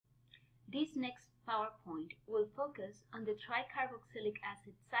This next PowerPoint will focus on the tricarboxylic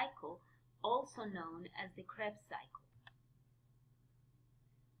acid cycle, also known as the Krebs cycle.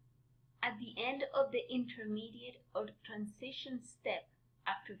 At the end of the intermediate or transition step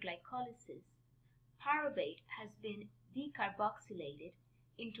after glycolysis, pyruvate has been decarboxylated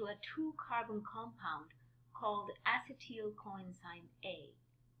into a 2-carbon compound called acetyl coenzyme A.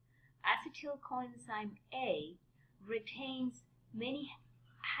 Acetyl coenzyme A retains many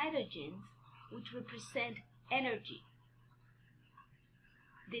hydrogens which represent energy.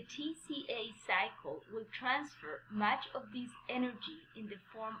 The TCA cycle will transfer much of this energy in the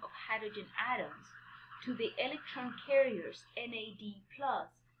form of hydrogen atoms to the electron carriers NAD+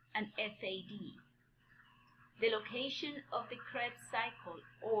 and FAD. The location of the Krebs cycle,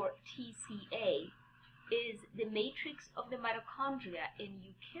 or TCA, is the matrix of the mitochondria in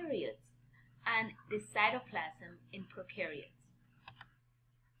eukaryotes and the cytoplasm in prokaryotes.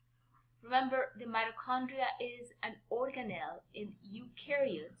 Remember, the mitochondria is an organelle in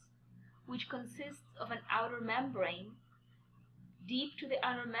eukaryotes which consists of an outer membrane. Deep to the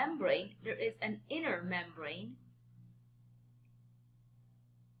outer membrane there is an inner membrane,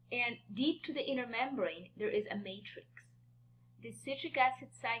 and deep to the inner membrane there is a matrix. The citric acid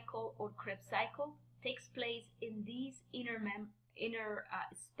cycle, or Krebs cycle, takes place in this inner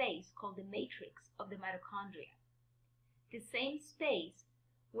space called the matrix of the mitochondria, the same space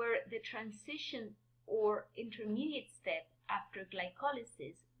where the transition or intermediate step after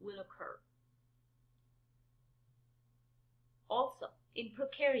glycolysis will occur. Also, in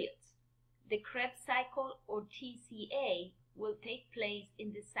prokaryotes, the Krebs cycle, or TCA, will take place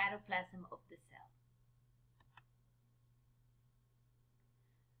in the cytoplasm of the cell.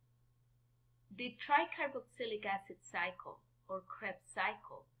 The tricarboxylic acid cycle, or Krebs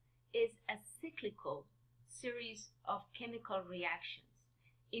cycle, is a cyclical series of chemical reactions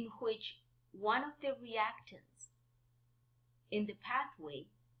in which one of the reactants in the pathway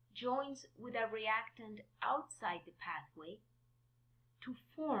joins with a reactant outside the pathway to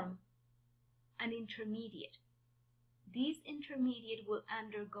form an intermediate. This intermediate will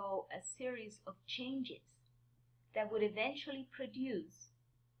undergo a series of changes that would eventually produce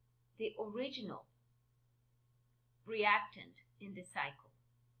the original reactant in the cycle.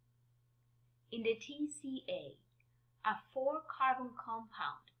 In the TCA, a 4-carbon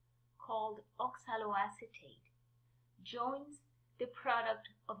compound called oxaloacetate joins the product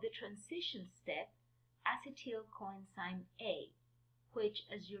of the transition step, acetyl coenzyme A, which,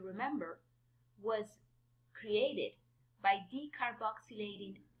 as you remember, was created by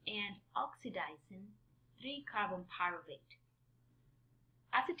decarboxylating and oxidizing 3-carbon pyruvate.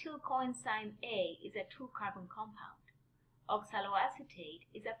 Acetyl coenzyme A is a 2-carbon compound. Oxaloacetate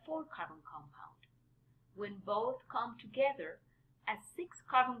is a 4-carbon compound. When both come together, a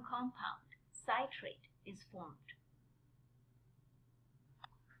 6-carbon compound, citrate, is formed.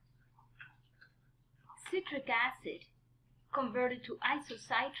 Citric acid, converted to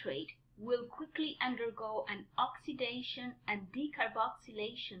isocitrate, will quickly undergo an oxidation and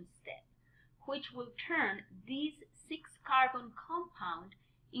decarboxylation step, which will turn this 6-carbon compound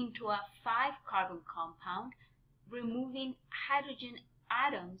into a 5-carbon compound, removing hydrogen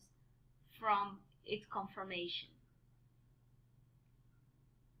atoms from its conformation.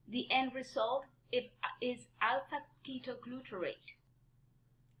 The end result is alpha-ketoglutarate.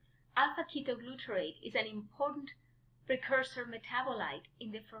 Alpha-ketoglutarate is an important precursor metabolite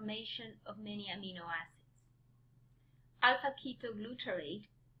in the formation of many amino acids. Alpha-ketoglutarate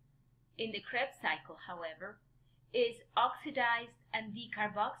in the Krebs cycle, however, is oxidized and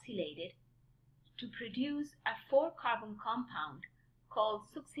decarboxylated to produce a 4-carbon compound called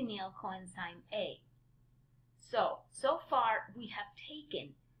succinyl coenzyme A. So far we have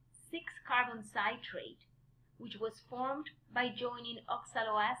taken 6-carbon citrate, which was formed by joining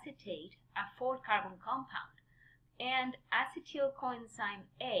oxaloacetate, a 4-carbon compound, and acetyl coenzyme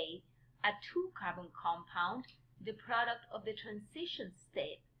A, a 2-carbon compound, the product of the transition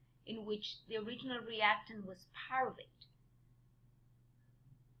step in which the original reactant was pyruvate.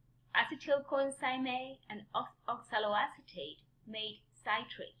 Acetyl coenzyme A and oxaloacetate made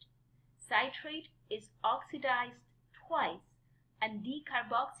citrate. Citrate is oxidized twice and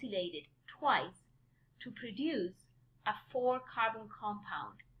decarboxylated twice to produce a 4-carbon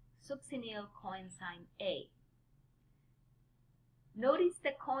compound, succinyl coenzyme A. Notice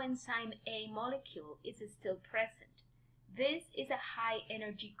the coenzyme A molecule is still present. This is a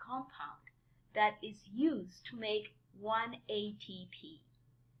high-energy compound that is used to make 1 ATP.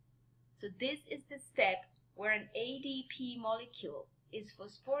 So this is the step where an ADP molecule is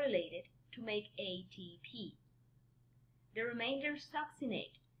phosphorylated to make ATP. The remainder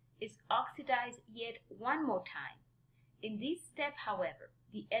succinate is oxidized yet one more time. In this step, however,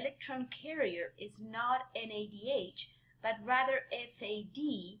 the electron carrier is not NADH, but rather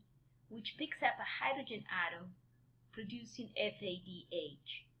FAD, which picks up a hydrogen atom, producing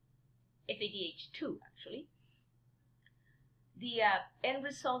FADH2 actually. The end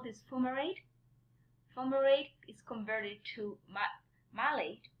result is fumarate. Fumarate is converted to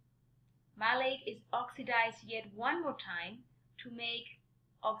malate. Malate is oxidized yet one more time to make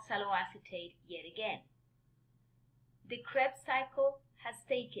oxaloacetate yet again. The Krebs cycle has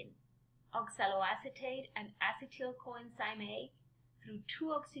taken oxaloacetate and acetyl coenzyme A through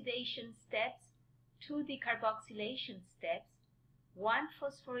 2 oxidation steps, 2 decarboxylation steps, 1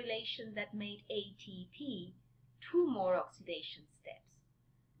 phosphorylation that made ATP, 2 more oxidation steps.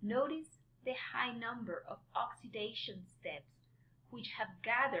 Notice the high number of oxidation steps which have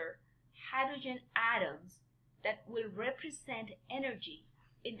gathered hydrogen atoms that will represent energy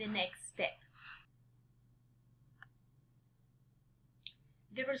in the next step.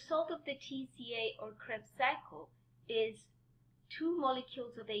 The result of the TCA or Krebs cycle is 2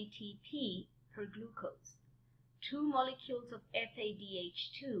 molecules of ATP per glucose, 2 molecules of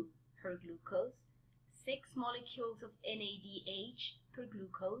FADH2 per glucose, 6 molecules of NADH per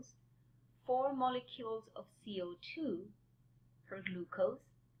glucose, 4 molecules of CO2 per glucose,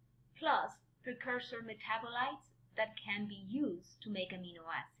 plus precursor metabolites that can be used to make amino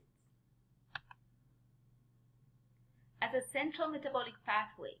acids. As a central metabolic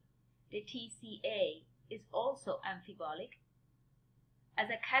pathway, the TCA is also amphibolic. As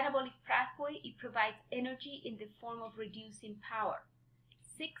a catabolic pathway, it provides energy in the form of reducing power.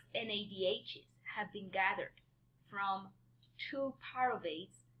 6 NADHs have been gathered from 2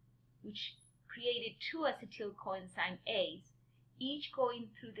 pyruvates, which created 2 acetyl coenzyme A's. Each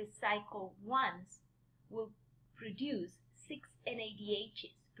going through the cycle once will produce 6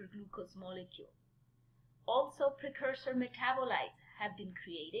 NADHs per glucose molecule. Also, precursor metabolites have been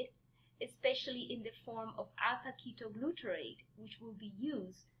created, especially in the form of alpha-ketoglutarate, which will be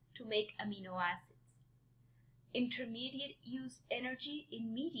used to make amino acids. Immediate use energy,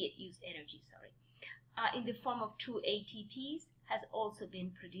 in the form of 2 ATPs has also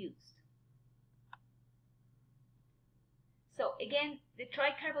been produced. So again, the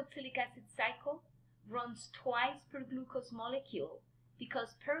tricarboxylic acid cycle runs twice per glucose molecule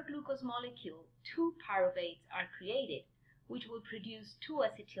because per glucose molecule 2 pyruvates are created, which will produce 2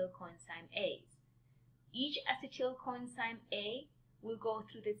 acetyl coenzyme A's. Each acetyl coenzyme A will go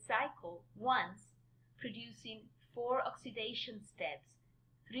through the cycle once, producing 4 oxidation steps,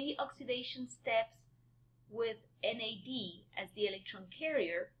 3 oxidation steps with NAD as the electron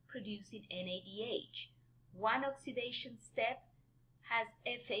carrier, producing NADH. 1 oxidation step has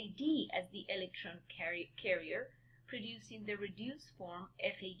FAD as the electron carrier, producing the reduced form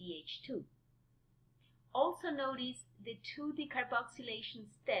FADH2. Also notice the 2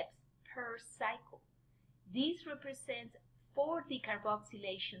 decarboxylation steps per cycle. These represent 4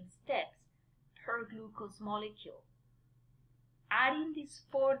 decarboxylation steps per glucose molecule. Adding these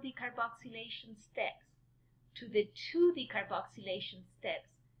 4 decarboxylation steps to the 2 decarboxylation steps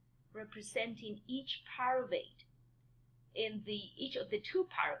representing each pyruvate in each of the 2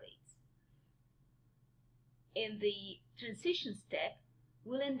 pyruvates in the transition step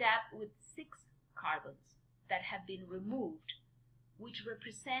will end up with 6 carbons that have been removed, which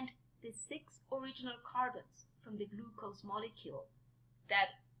represent the 6 original carbons from the glucose molecule that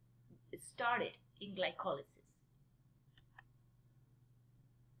started in glycolysis.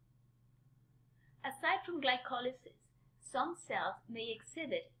 Aside from glycolysis, some cells may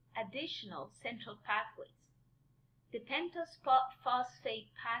exhibit additional central pathways. The pentose phosphate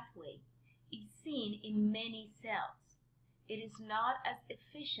pathway is seen in many cells. It is not as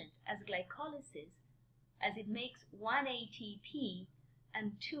efficient as glycolysis, as it makes 1 ATP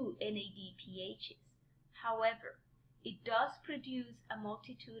and 2 NADPHs. However, it does produce a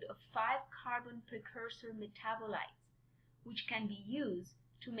multitude of 5 carbon precursor metabolites, which can be used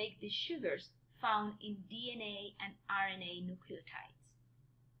to make the sugars found in DNA and RNA nucleotides.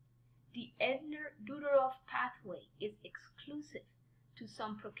 The Ebner-Duderov pathway is exclusive to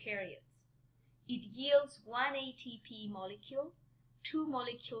some prokaryotes. It yields 1 ATP molecule, 2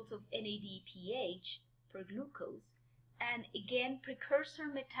 molecules of NADPH per glucose, and again precursor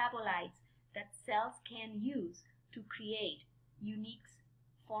metabolites that cells can use to create unique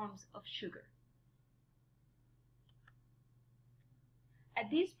forms of sugar. At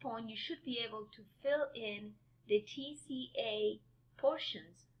this point, you should be able to fill in the TCA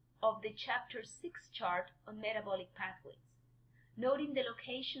portions of the Chapter 6 chart on metabolic pathways, noting the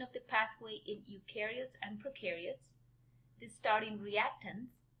location of the pathway in eukaryotes and prokaryotes, the starting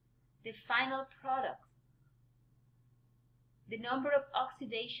reactants, the final product, the number of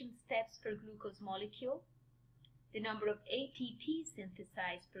oxidation steps per glucose molecule, the number of ATP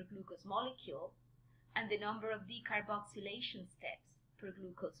synthesized per glucose molecule, and the number of decarboxylation steps per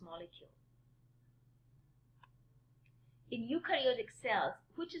glucose molecule. In eukaryotic cells,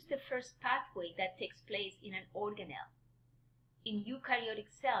 which is the first pathway that takes place in an organelle? In eukaryotic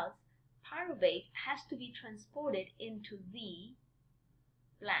cells, pyruvate has to be transported into the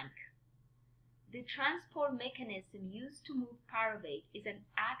blank. The transport mechanism used to move pyruvate is an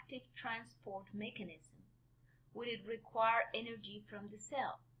active transport mechanism. Would it require energy from the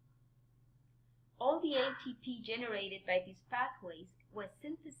cell? All the ATP generated by these pathways was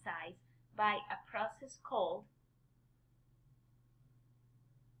synthesized by a process called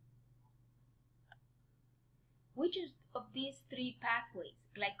which of these three pathways,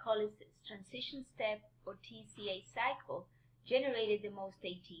 glycolysis, transition step, or TCA cycle, generated the most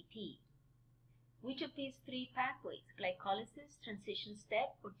ATP? Which of these three pathways, glycolysis, transition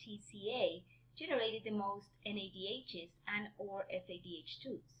step, or TCA, generated the most NADHs and or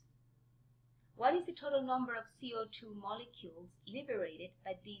FADH2s? What is the total number of CO2 molecules liberated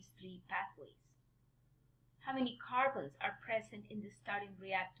by these three pathways? How many carbons are present in the starting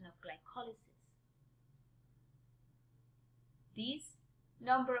reactant of glycolysis? This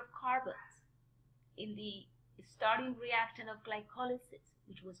number of carbons in the starting reactant of glycolysis,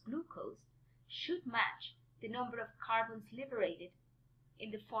 which was glucose, should match the number of carbons liberated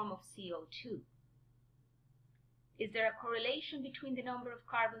in the form of CO2. Is there a correlation between the number of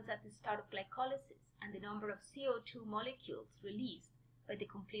carbons at the start of glycolysis and the number of CO2 molecules released by the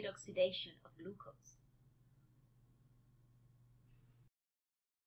complete oxidation of glucose?